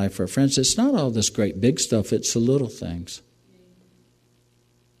sacrificing our life for friends, it's not all this great big stuff, it's the little things.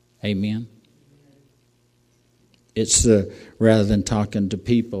 Amen? It's rather than talking to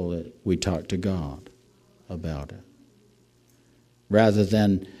people, that we talk to God about it. Rather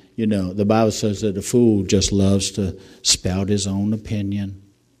than, the Bible says that a fool just loves to spout his own opinion.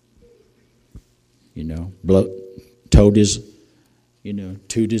 Toot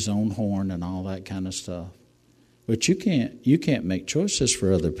his own horn and all that kind of stuff. But you can't make choices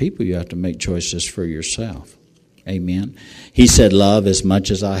for other people. You have to make choices for yourself. Amen. He said, love as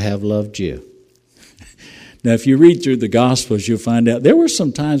much as I have loved you. Now, if you read through the Gospels, you'll find out there were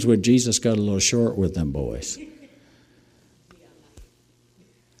some times where Jesus got a little short with them boys.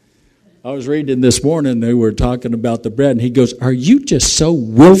 I was reading this morning, they were talking about the bread, and he goes, are you just so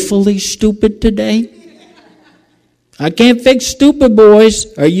willfully stupid today? I can't fix stupid,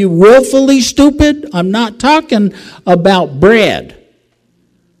 boys. Are you willfully stupid? I'm not talking about bread.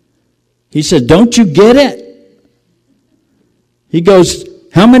 He said, don't you get it? He goes,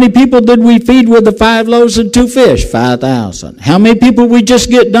 how many people did we feed with the 5 loaves and 2 fish? 5,000. How many people we just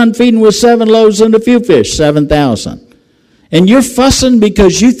get done feeding with 7 loaves and a few fish? 7,000. And you're fussing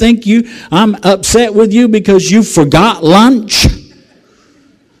because you think I'm upset with you because you forgot lunch?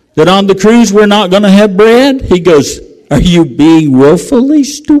 That on the cruise we're not going to have bread? He goes, are you being willfully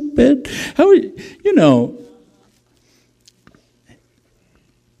stupid?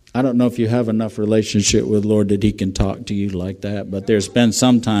 I don't know if you have enough relationship with the Lord that He can talk to you like that, but there's been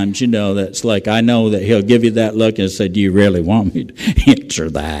some times, that's like, I know that He'll give you that look and say, do you really want me to answer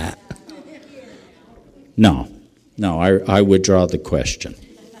that? No, I withdraw the question.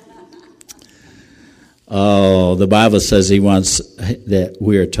 Oh, the Bible says He wants that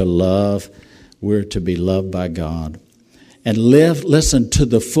we're to be loved by God. And listen, to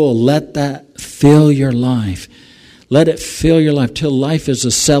the full. Let that fill your life. Let it fill your life till life is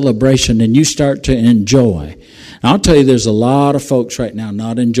a celebration and you start to enjoy. And I'll tell you, there's a lot of folks right now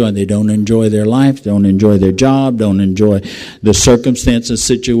not enjoying. They don't enjoy their life, don't enjoy their job, don't enjoy the circumstance and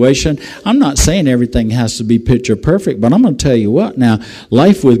situation. I'm not saying everything has to be picture perfect, but I'm going to tell you what now,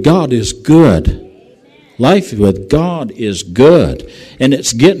 life with God is good. Life with God is good, and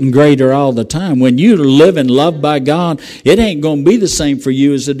it's getting greater all the time. When you live and loved by God, it ain't going to be the same for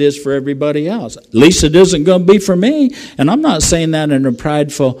you as it is for everybody else. At least it isn't going to be for me. And I'm not saying that in a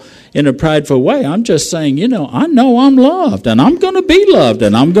prideful way. I'm just saying, I know I'm loved, and I'm going to be loved,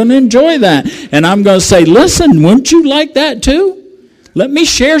 and I'm going to enjoy that. And I'm going to say, listen, wouldn't you like that too? Let me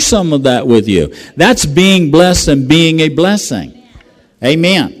share some of that with you. That's being blessed and being a blessing.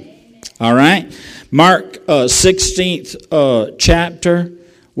 Amen. All right. Mark 16th chapter,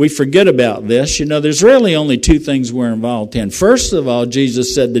 we forget about this. There's really only 2 things we're involved in. First of all,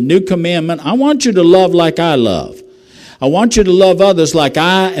 Jesus said, the new commandment, I want you to love like I love. I want you to love others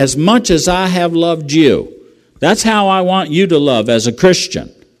as much as I have loved you. That's how I want you to love as a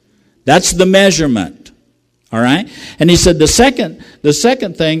Christian. That's the measurement. All right? And he said the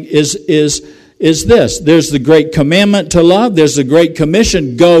second thing is this. There's the great commandment to love. There's the great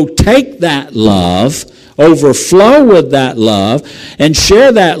commission. Go take that love, overflow with that love, and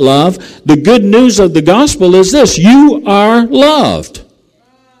share that love. The good news of the gospel is this. You are loved.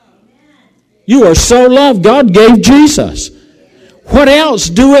 You are so loved. God gave Jesus. What else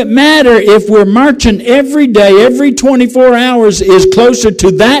do it matter if we're marching every day, every 24 hours is closer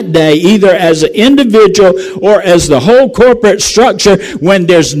to that day, either as an individual or as the whole corporate structure, when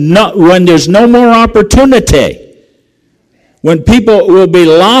there's no more opportunity? When people will be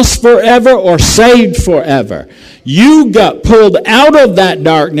lost forever or saved forever. You got pulled out of that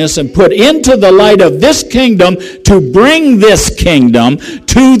darkness and put into the light of this kingdom to bring this kingdom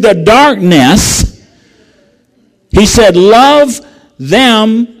to the darkness. He said, love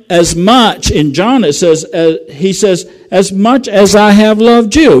them as much. In John it says, he says, as much as I have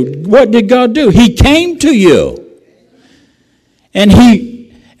loved you. What did God do? He came to you. And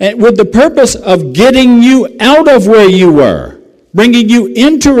with the purpose of getting you out of where you were, bringing you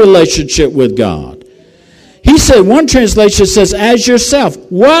into relationship with God. He said, one translation says, as yourself.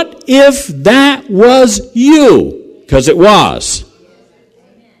 What if that was you? Because it was.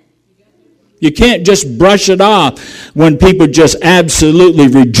 You can't just brush it off when people just absolutely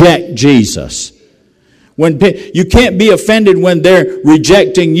reject Jesus. You can't be offended when they're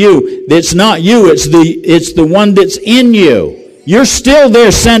rejecting you. It's not you, it's the one that's in you. You're still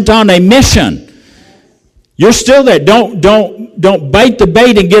there, sent on a mission. You're still there. Don't bite the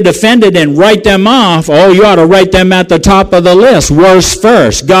bait and get offended and write them off. Oh, you ought to write them at the top of the list. Worse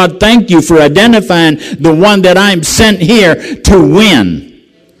first. God, thank you for identifying the one that I'm sent here to win.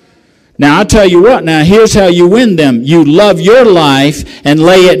 Now, I'll tell you what. Now, here's how you win them. You love your life and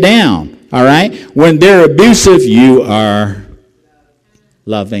lay it down. All right? When they're abusive, you are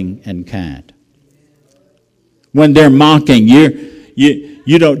loving and kind. When they're mocking,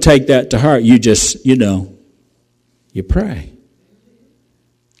 you don't take that to heart. You just, you pray.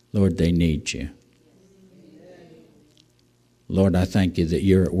 Lord, they need you. Lord, I thank you that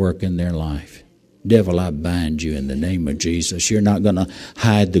you're at work in their life. Devil, I bind you in the name of Jesus. You're not going to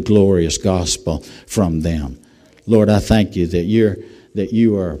hide the glorious gospel from them. Lord, I thank you that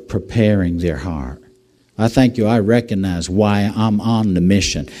you are preparing their heart. I thank you. I recognize why I'm on the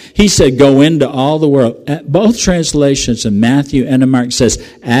mission. He said, go into all the world. Both translations in Matthew and in Mark says,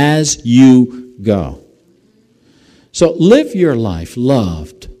 as you go. So live your life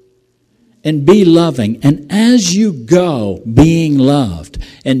loved and be loving. And as you go being loved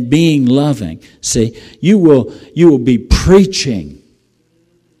and being loving, see, you will be preaching.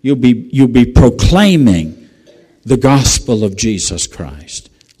 You'll be proclaiming the gospel of Jesus Christ.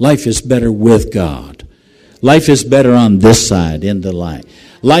 Life is better with God. Life is better on this side in the light.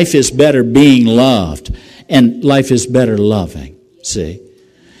 Life is better being loved. And life is better loving. See?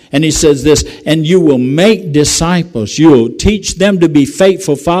 And he says this, and you will make disciples. You'll teach them to be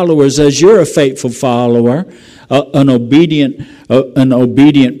faithful followers as you're a faithful follower, an obedient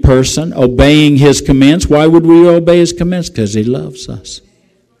person, obeying his commands. Why would we obey his commands? Because he loves us.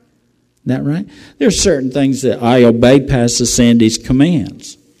 Isn't that right? There's certain things that I obey Pastor Sandy's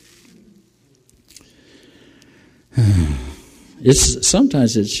commands.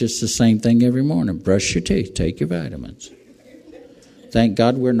 Sometimes it's just the same thing every morning. Brush your teeth, take your vitamins. Thank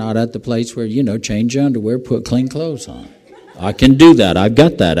God we're not at the place where, change your underwear, put clean clothes on. I can do that. I've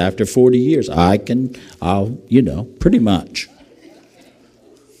got that after 40 years. I'll pretty much.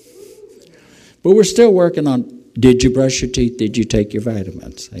 But we're still working on, did you brush your teeth? Did you take your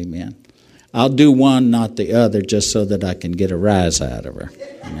vitamins? Amen. I'll do one, not the other, just so that I can get a rise out of her.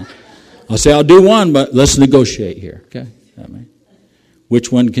 Amen. I'll say, I'll do one, but let's negotiate here. Okay? Amen.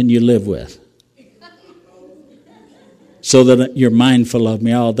 Which one can you live with? So that you're mindful of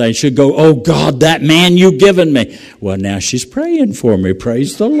me all day. She'll go, oh God, that man you've given me. Well, now she's praying for me.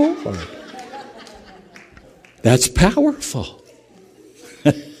 Praise the Lord. That's powerful.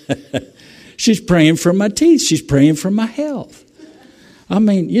 She's praying for my teeth. She's praying for my health. I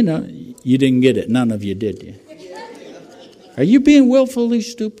mean, you didn't get it. None of you did, you? Are you being willfully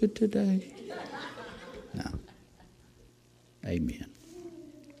stupid today? No. Amen.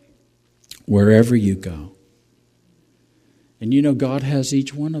 Wherever you go. And God has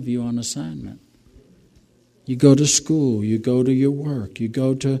each one of you on assignment. You go to school, you go to your work, you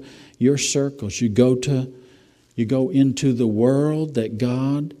go to your circles, you go into the world that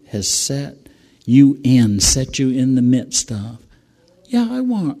God has set you in the midst of. Yeah, I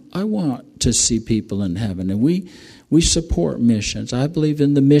want to see people in heaven, and we support missions. I believe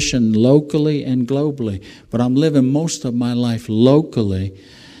in the mission locally and globally, but I'm living most of my life locally.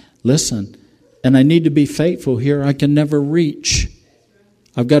 Listen, and I need to be faithful here. I can never reach.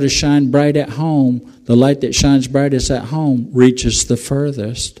 I've got to shine bright at home. The light that shines brightest at home reaches the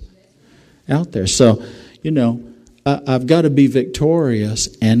furthest out there. So, I've got to be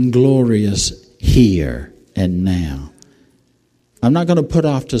victorious and glorious here and now. I'm not going to put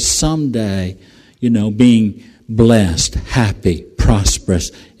off to someday, being blessed, happy,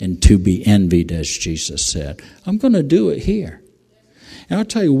 prosperous and to be envied, as Jesus said. I'm going to do it here. And I'll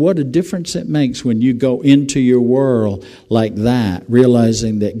tell you what a difference it makes when you go into your world like that,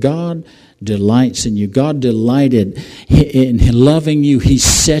 realizing that God delights in you. God delighted in loving you. He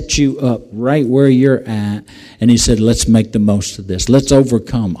set you up right where you're at, and He said, let's make the most of this. Let's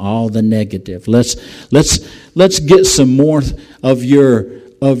overcome all the negative. Let's get some more of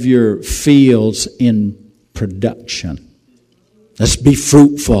your fields in production. Let's be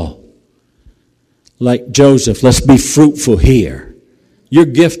fruitful. Like Joseph, let's be fruitful here. Your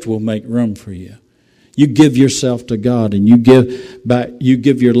gift will make room for you. You give yourself to God, and you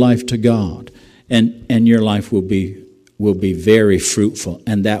give your life to God, and your life will be very fruitful,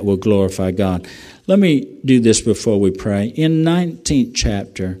 and that will glorify God. Let me do this before we pray. In 19th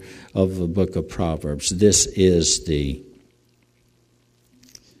chapter of the book of Proverbs, this is the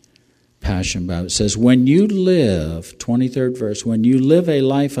Passion Bible. It says, when you live, 23rd verse, when you live a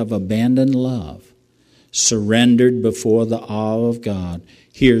life of abandoned love, surrendered before the awe of God,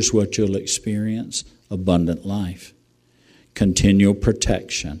 here's what you'll experience: abundant life, continual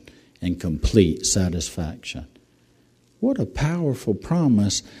protection, and complete satisfaction. What a powerful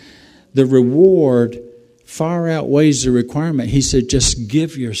promise. The reward far outweighs the requirement. He said, just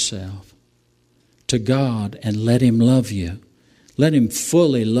give yourself to God and let Him love you. Let Him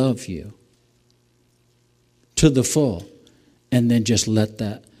fully love you to the full. And then just let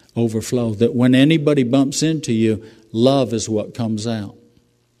that overflow. That when anybody bumps into you, love is what comes out.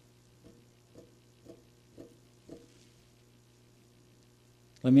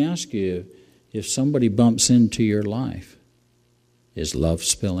 Let me ask you, if somebody bumps into your life, is love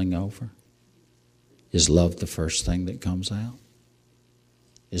spilling over? Is love the first thing that comes out?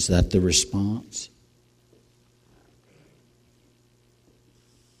 Is that the response?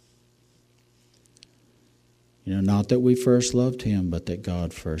 Not that we first loved Him, but that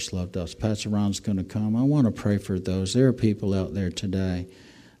God first loved us. Pastor Ron's going to come. I want to pray for those. There are people out there today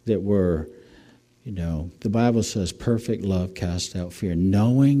that were, the Bible says perfect love casts out fear.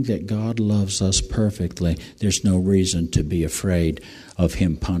 Knowing that God loves us perfectly, there's no reason to be afraid of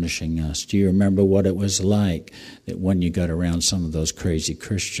Him punishing us. Do you remember what it was like that when you got around some of those crazy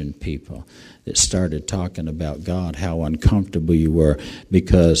Christian people that started talking about God, how uncomfortable you were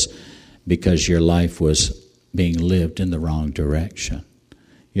because your life was being lived in the wrong direction.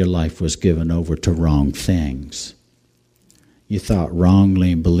 Your life was given over to wrong things. You thought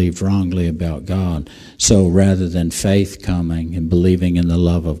wrongly and believed wrongly about God. So rather than faith coming and believing in the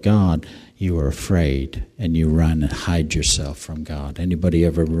love of God, you were afraid and you run and hide yourself from God. Anybody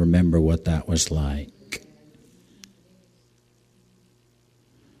ever remember what that was like?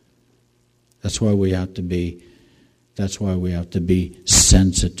 That's why we have to be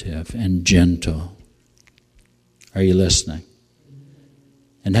sensitive and gentle. Are you listening?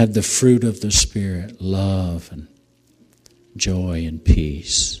 And have the fruit of the Spirit, love and joy and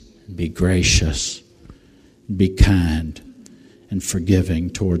peace. And be gracious, and be kind and forgiving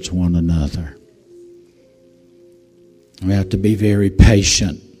towards one another. We have to be very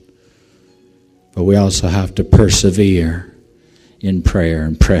patient, but we also have to persevere in prayer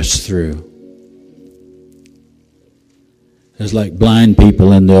and press through. It's like blind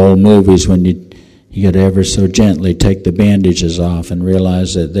people in the old movies when you got to ever so gently take the bandages off and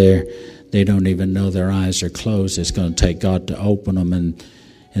realize that they don't even know their eyes are closed. It's going to take God to open them, and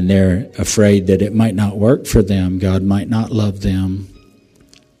they're afraid that it might not work for them. God might not love them.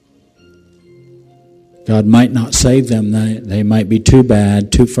 God might not save them. They might be too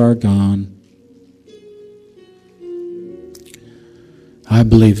bad, too far gone. I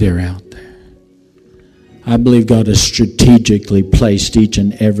believe they're out there. I believe God has strategically placed each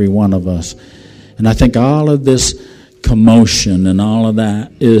and every one of us. And I think all of this commotion and all of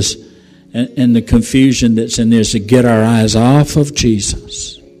that is, and the confusion that's in there, is to get our eyes off of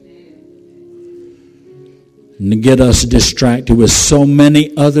Jesus. And to get us distracted with so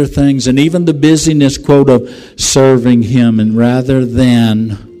many other things, and even the busyness, quote, of serving Him. And rather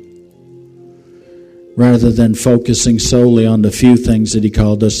than focusing solely on the few things that He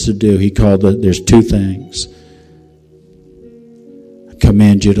called us to do, there's two things. I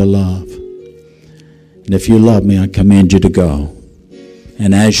command you to love. And if you love me, I command you to go.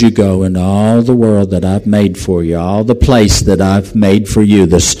 And as you go into all the world that I've made for you, all the place that I've made for you,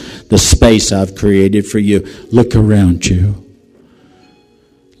 the space I've created for you, look around you.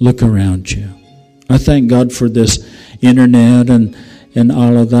 Look around you. I thank God for this internet and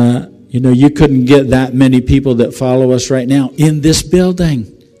all of that. You couldn't get that many people that follow us right now in this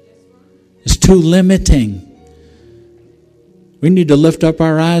building. It's too limiting. We need to lift up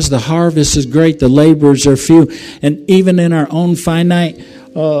our eyes. The harvest is great. The laborers are few. And even in our own finite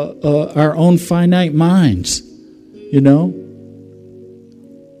minds, you know,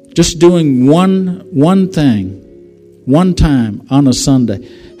 just doing one thing, one time on a Sunday,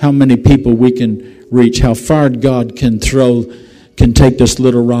 how many people we can reach, how far God can take this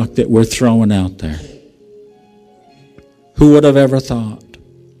little rock that we're throwing out there. Who would have ever thought?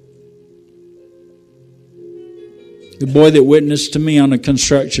 The boy that witnessed to me on a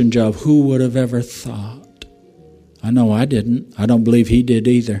construction job, who would have ever thought? I know I didn't. I don't believe he did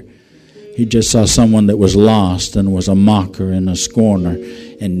either. He just saw someone that was lost and was a mocker and a scorner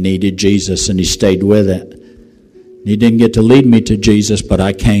and needed Jesus, and he stayed with it. He didn't get to lead me to Jesus, but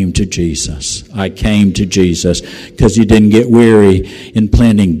I came to Jesus. I came to Jesus because he didn't get weary in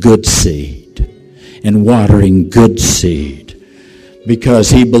planting good seed and watering good seed,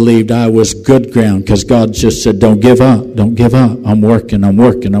 because he believed I was good ground, because God just said, don't give up, don't give up. I'm working.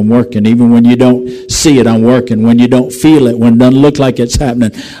 Even when you don't see it, I'm working. When you don't feel it, when it doesn't look like it's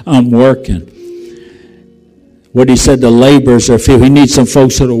happening, I'm working. What he said, the laborers are few. He needs some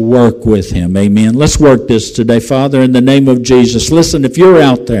folks that will work with him. Amen. Let's work this today. Father, in the name of Jesus, listen, if you're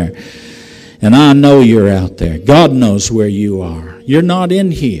out there, and I know you're out there, God knows where you are. You're not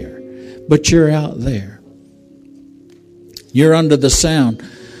in here, but you're out there. You're under the sound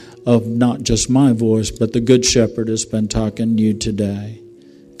of not just my voice, but the Good Shepherd has been talking to you today,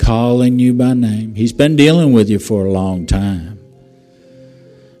 calling you by name. He's been dealing with you for a long time.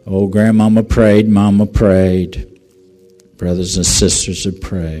 Oh, Grandmama prayed, Mama prayed, brothers and sisters have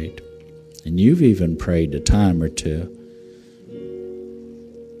prayed, and you've even prayed a time or two.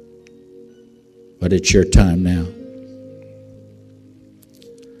 But it's your time now.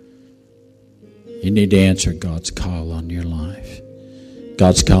 You need to answer God's call on your life.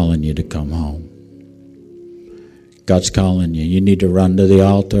 God's calling you to come home. God's calling you. You need to run to the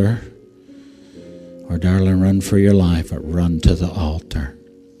altar. Or, darling, run for your life, but run to the altar.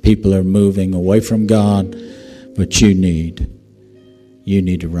 People are moving away from God, but you need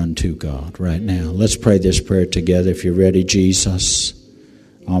to run to God right now. Let's pray this prayer together. If you're ready, Jesus,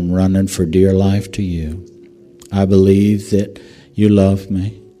 I'm running for dear life to you. I believe that you love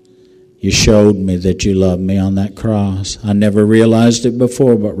me. You showed me that you loved me on that cross. I never realized it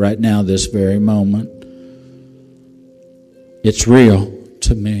before, but right now, this very moment, it's real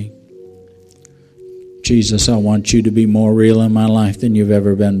to me. Jesus, I want you to be more real in my life than you've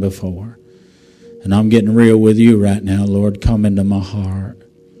ever been before. And I'm getting real with you right now, Lord. Come into my heart.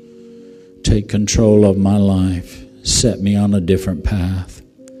 Take control of my life. Set me on a different path.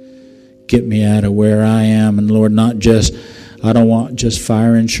 Get me out of where I am. And Lord, I don't want just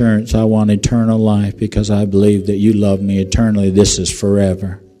fire insurance. I want eternal life, because I believe that you love me eternally. This is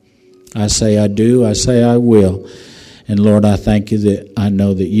forever. I say I do. I say I will. And Lord, I thank you that I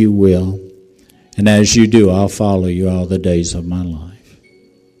know that you will. And as you do, I'll follow you all the days of my life.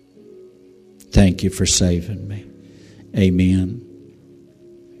 Thank you for saving me. Amen.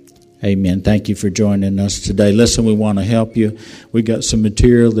 Amen. Thank you for joining us today. Listen, we want to help you. We got some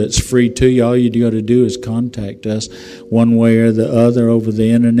material that's free to you. All you got to do is contact us one way or the other over the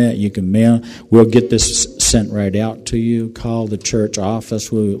internet. You can mail. We'll get this sent right out to you. Call the church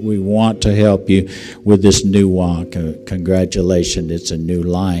office. We want to help you with this new walk. Congratulations. It's a new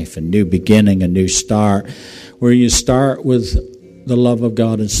life, a new beginning, a new start, where you start with the love of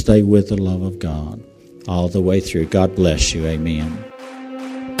God and stay with the love of God all the way through. God bless you. Amen.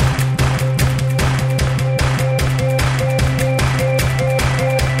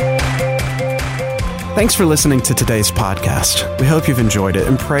 Thanks for listening to today's podcast. We hope you've enjoyed it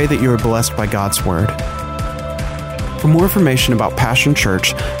and pray that you are blessed by God's Word. For more information about Passion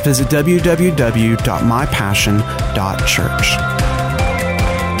Church, visit www.mypassion.church.